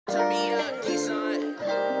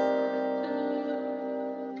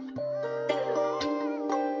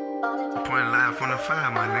the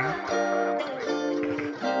fire, my nigga.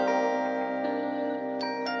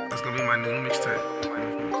 That's gonna be my new mixtape.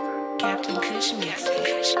 Captain Kush mixtape.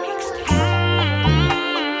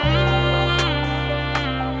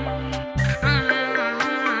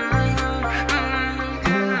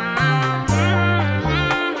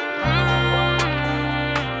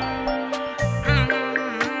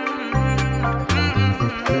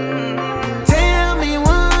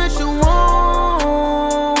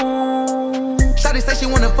 Say she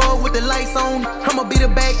wanna fuck with the lights on. I'ma beat her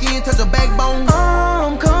back in, touch her backbone.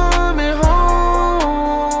 I'm coming home.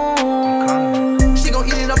 She gon'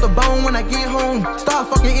 eat it off the bone when I get home. Start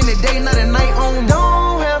fucking in the day, not at night on.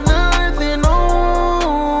 Don't have nothing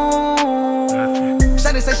on.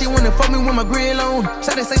 Shawty say she wanna fuck me with my grill on.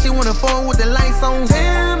 Shawty say she wanna fuck with the lights on.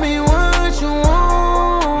 Tell me what you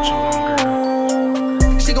want.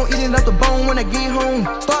 She gon' eat it off the bone when I get home.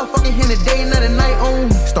 Start fucking in the day, not at night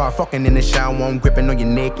on. Start fucking in the shower, I'm gripping on your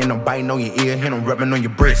neck and I'm biting on your ear, and I'm rubbing on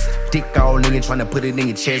your breast. Dick all in it, trying to put it in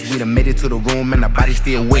your chest. We done made it to the room and our body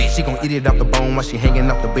still wet. She gon' eat it off the bone while she hanging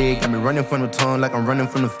off the bed. Got me running from the tongue like I'm running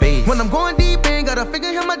from the face. When I'm going deep in, got her finger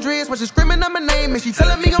in my dress. When she screaming out my name and she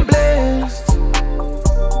telling me I'm blessed.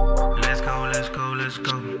 Let's go, let's go, let's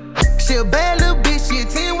go. She a bad little bitch, she a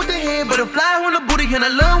 10 with the head, but a fly on the booty and I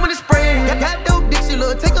love when it's spread. Got dope dick, she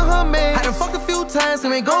love taking her man. I done fucked a few times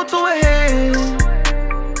and ain't go to her head.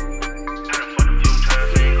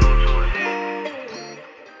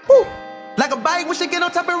 Like a bike when she get on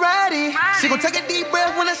top and ride it. She gon' take a deep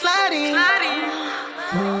breath when I slide in.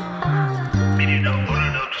 Beat it up, put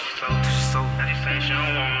it up, just so. Now she say she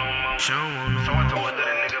don't want no more. She don't want no more. So I told her that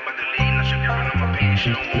a nigga about to leave. Now she giving up my pain. She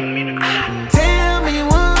don't want me to go. Tell me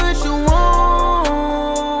what you want.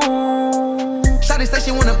 Shawty say she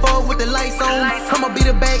wanna fuck with the lights on. I'ma beat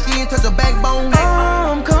her back in, touch her backbone.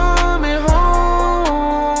 I'm coming home.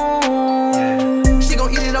 She gon'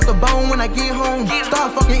 eat it off the bone when I get home.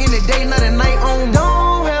 Start fucking in the day, not at night on.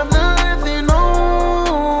 Don't have nothing on.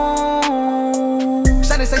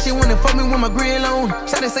 Shawty say she wanna fuck me with my grill on.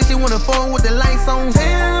 Shawty say she wanna fuck with the lights on.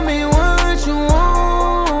 Tell me what you want.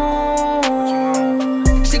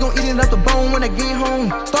 She gon' eat it off the bone when I get home.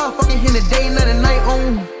 Start fucking in the day, not at night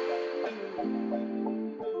on.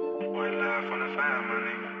 Boy, live on the fire, my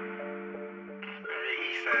nigga. Very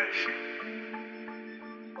east side shit.